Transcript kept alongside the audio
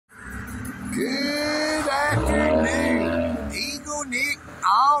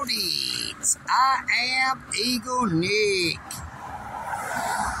Audits. I am Eagle Nick.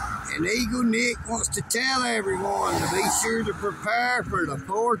 And Eagle Nick wants to tell everyone to be sure to prepare for the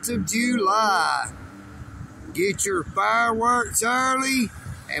 4th of July. Get your fireworks early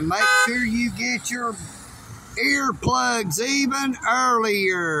and make sure you get your earplugs even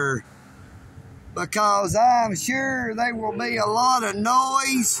earlier, because I'm sure there will be a lot of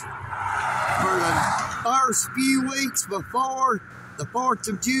noise for the first few weeks before the 4th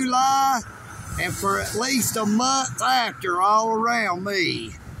of July and for at least a month after all around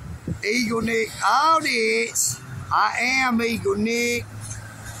me. Eagle Nick Audits. I am Eagle Nick.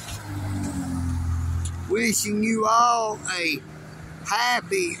 Wishing you all a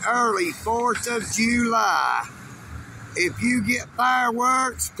happy early 4th of July. If you get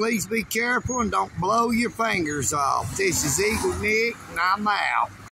fireworks, please be careful and don't blow your fingers off. This is Eagle Nick, and I'm out.